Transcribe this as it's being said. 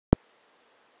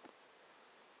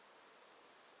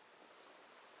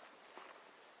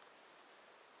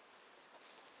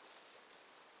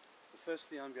first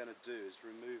thing I'm going to do is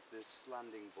remove this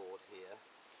landing board here,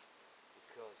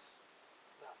 because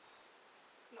that's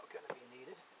not going to be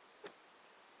needed.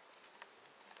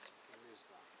 So we can lose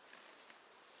that.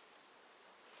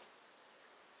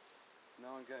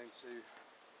 Now I'm going to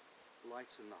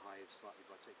lighten the hive slightly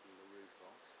by taking the roof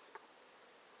off.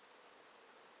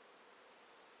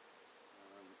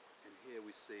 And here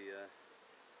we see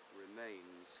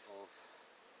remains of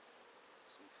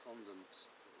some fondant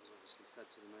that was obviously fed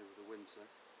to them over the winter.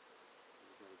 It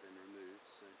has never been removed,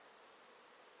 so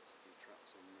it's been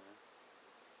trapped in there.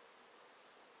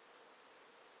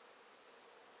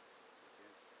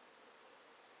 Okay.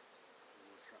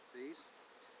 And we'll trap these.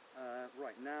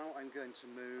 Right, now I'm going to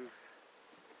move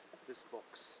this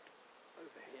box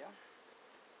over here,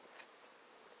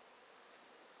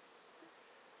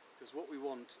 because what we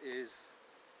want is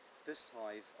this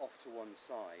hive off to one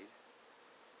side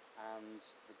and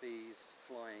the bees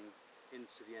flying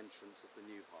into the entrance of the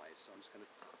new hive. So I'm just going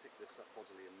to pick this up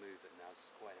bodily and move it now. It's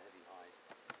quite a heavy hive.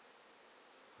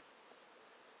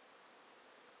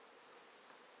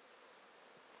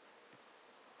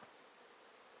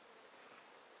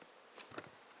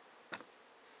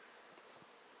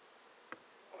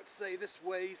 I would say this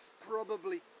weighs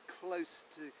probably close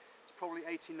to, it's probably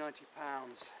 80-90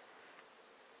 pounds.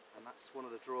 And that's one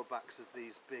of the drawbacks of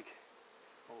these big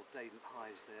old Dadant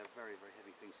hives. They are very, very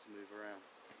heavy things to move around.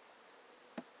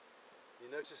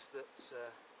 You notice that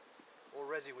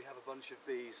already we have a bunch of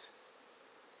bees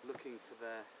looking for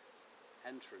their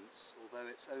entrance, although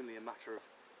it's only a matter of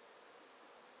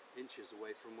inches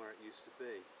away from where it used to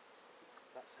be.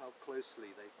 That's how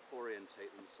closely they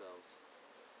orientate themselves.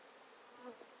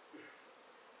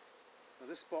 Now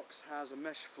this box has a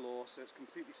mesh floor, so it's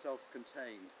completely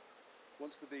self-contained.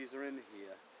 Once the bees are in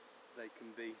here,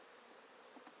 the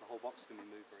whole box can be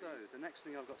moved very easily. So the next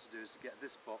thing I've got to do is to get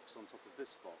this box on top of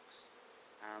this box,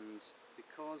 and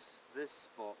because this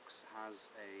box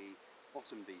has a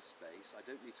bottom bee space, I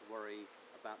don't need to worry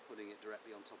about putting it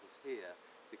directly on top of here,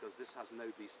 because this has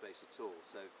no bee space at all.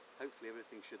 So hopefully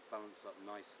everything should balance up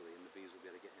nicely and the bees will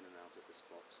be able to get in and out of this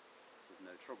box with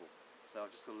no trouble. So I've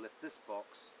just got to lift this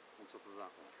box on top of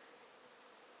that one.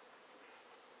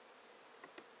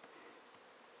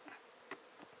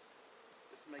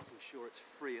 Just making sure it's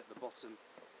free at the bottom,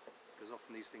 because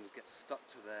often these things get stuck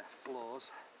to their floors.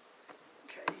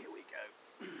 Okay, here we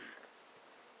go.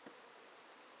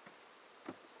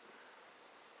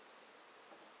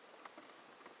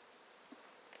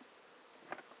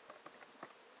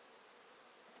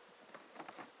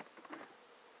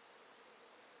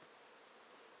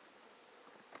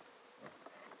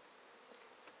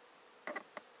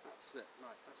 That's it,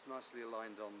 right, that's nicely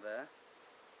aligned on there.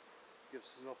 Gives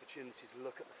us an opportunity to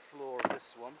look at the floor of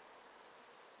this one.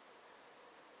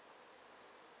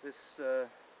 This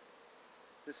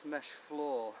mesh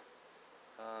floor,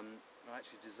 I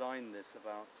actually designed this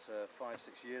about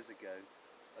 5-6 years ago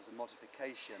as a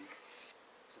modification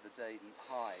to the Dadant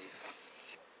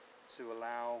hive to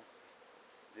allow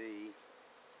the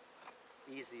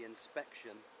easy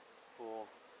inspection for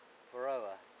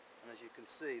varroa. And as you can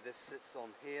see, this sits on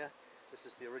here. This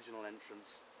is the original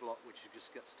entrance block, which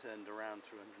just gets turned around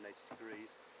 380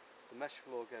 degrees. The mesh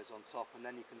floor goes on top, and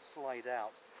then you can slide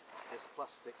out this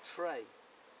plastic tray.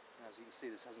 And as you can see,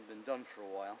 this hasn't been done for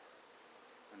a while,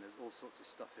 and there's all sorts of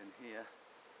stuff in here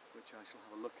which I shall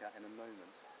have a look at in a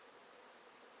moment.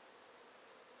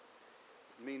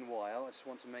 Meanwhile, I just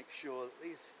want to make sure that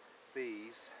these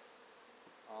bees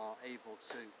are able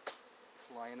to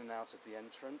fly in and out of the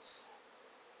entrance.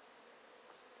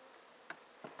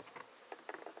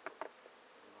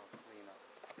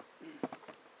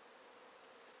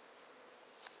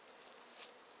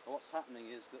 What's happening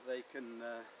is that they can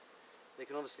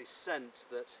obviously scent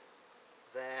that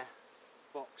their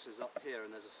box is up here,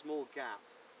 and there's a small gap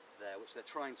there which they're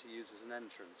trying to use as an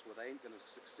entrance. Well, they ain't going to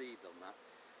succeed on that,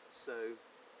 so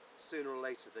sooner or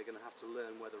later they're going to have to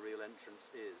learn where the real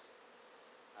entrance is.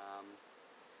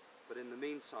 But in the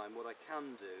meantime, what I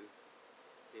can do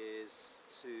is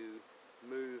to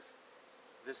move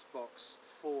this box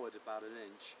forward about an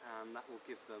inch, and that will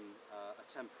give them a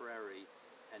temporary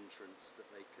entrance that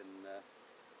they can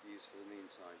use for the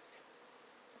meantime.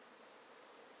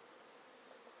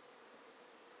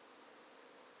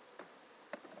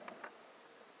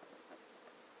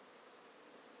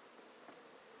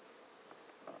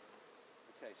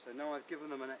 Okay, so now I've given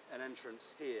them an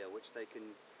entrance here which they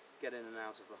can get in and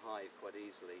out of the hive quite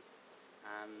easily,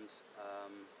 and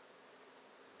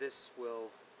this will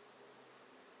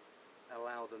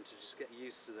allow them to just get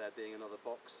used to there being another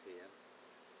box here.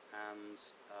 And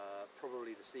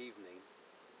probably this evening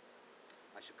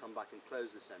I should come back and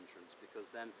close this entrance, because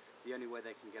then the only way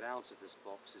they can get out of this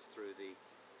box is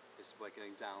by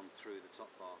going down through the top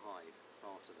bar hive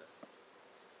part of it.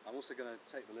 I'm also going to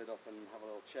take the lid off and have a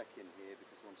little check in here,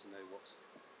 because I want to know what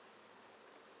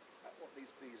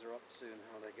these bees are up to and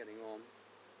how they're getting on.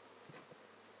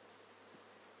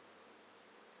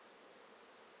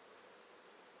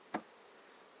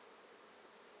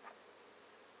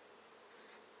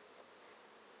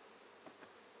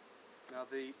 Now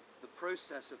the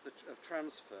process of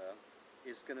transfer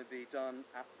is going to be done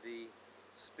at the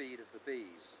speed of the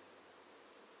bees,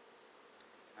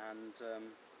 and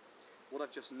what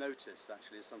I've just noticed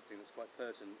actually is something that's quite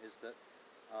pertinent, is that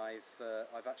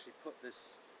I've actually put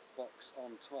this box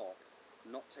on top,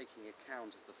 not taking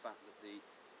account of the fact that the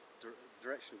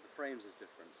direction of the frames is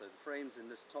different. So the frames in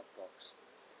this top box,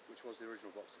 which was the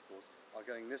original box of course, are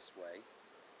going this way,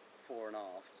 fore and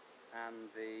aft,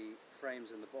 and the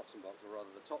frames in the bottom box, or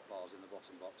rather the top bars in the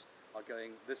bottom box, are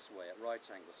going this way at right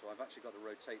angles. So I've actually got to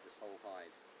rotate this whole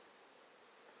hive.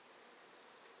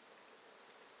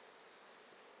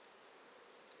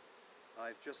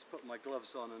 I've just put my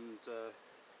gloves on and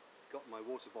got my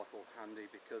water bottle handy,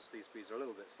 because these bees are a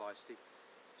little bit feisty.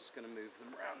 Just going to move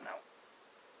them around now.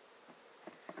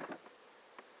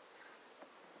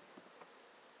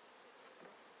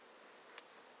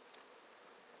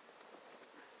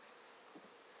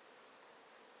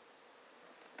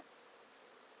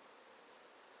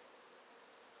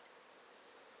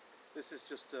 This is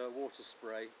just a water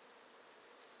spray,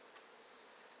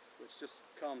 which just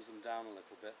calms them down a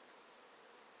little bit.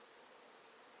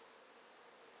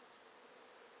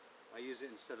 I use it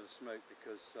instead of smoke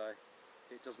because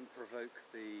it doesn't provoke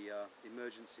the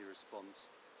emergency response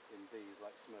in bees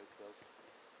like smoke does.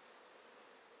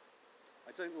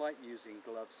 I don't like using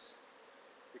gloves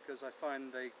because I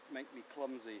find they make me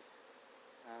clumsy,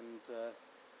 and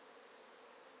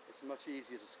it's much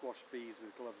easier to squash bees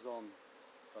with gloves on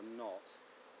than not.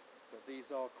 But these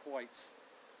are quite,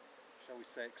 shall we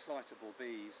say, excitable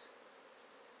bees,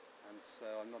 and so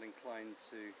I'm not inclined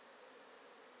to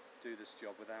do this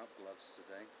job without gloves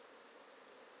today.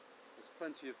 There's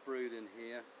plenty of brood in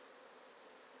here.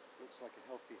 Looks like a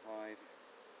healthy hive.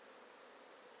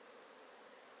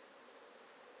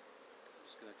 I'm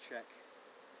just going to check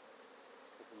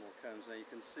a couple more combs. Now you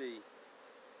can see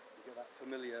you get that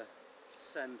familiar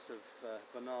scent of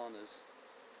bananas,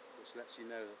 which lets you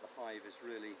know that the hive is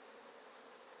really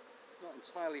not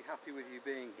entirely happy with you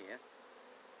being here.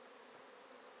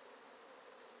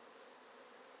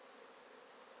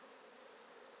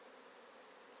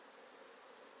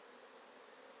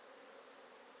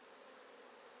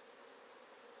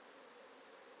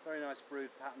 Very nice brood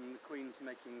pattern. The queen's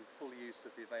making full use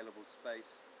of the available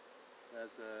space.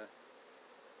 There's a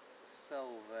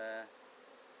cell there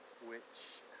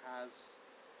which has,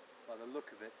 by the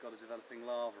look of it, got a developing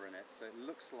larva in it, so it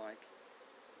looks like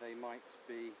they might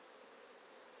be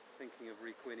thinking of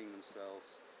requeening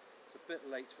themselves. It's a bit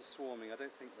late for swarming. I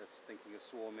don't think they're thinking of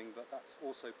swarming, but that's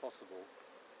also possible.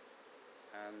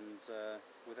 And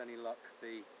with any luck,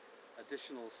 the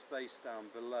additional space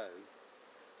down below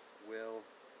will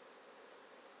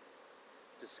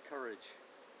discourage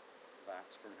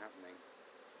that from happening.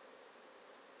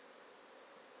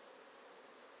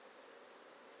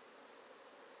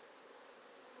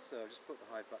 So I've just put the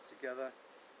hive back together.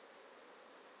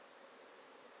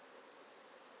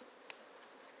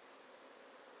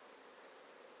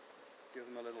 Give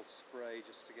them a little spray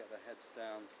just to get their heads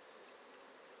down.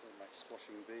 Don't like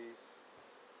squashing bees.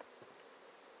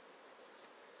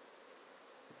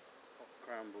 Pop the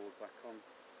crown board back on.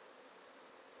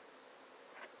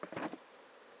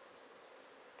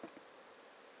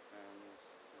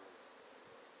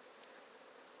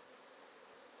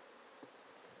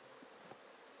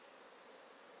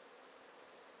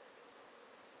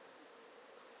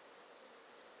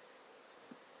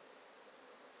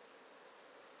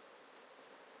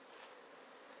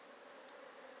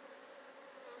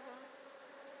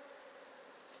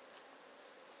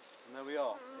 And there we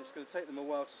are. It's going to take them a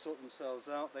while to sort themselves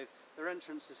out. Their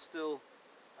entrance is still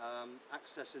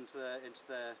access into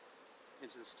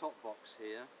this top box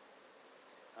here.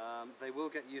 They will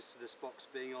get used to this box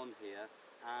being on here,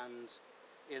 and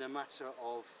in a matter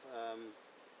of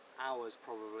hours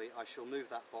probably I shall move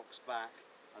that box back,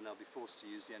 and they'll be forced to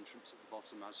use the entrance at the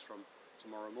bottom as from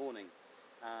tomorrow morning.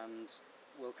 And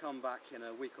we'll come back in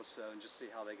a week or so and just see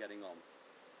how they're getting on.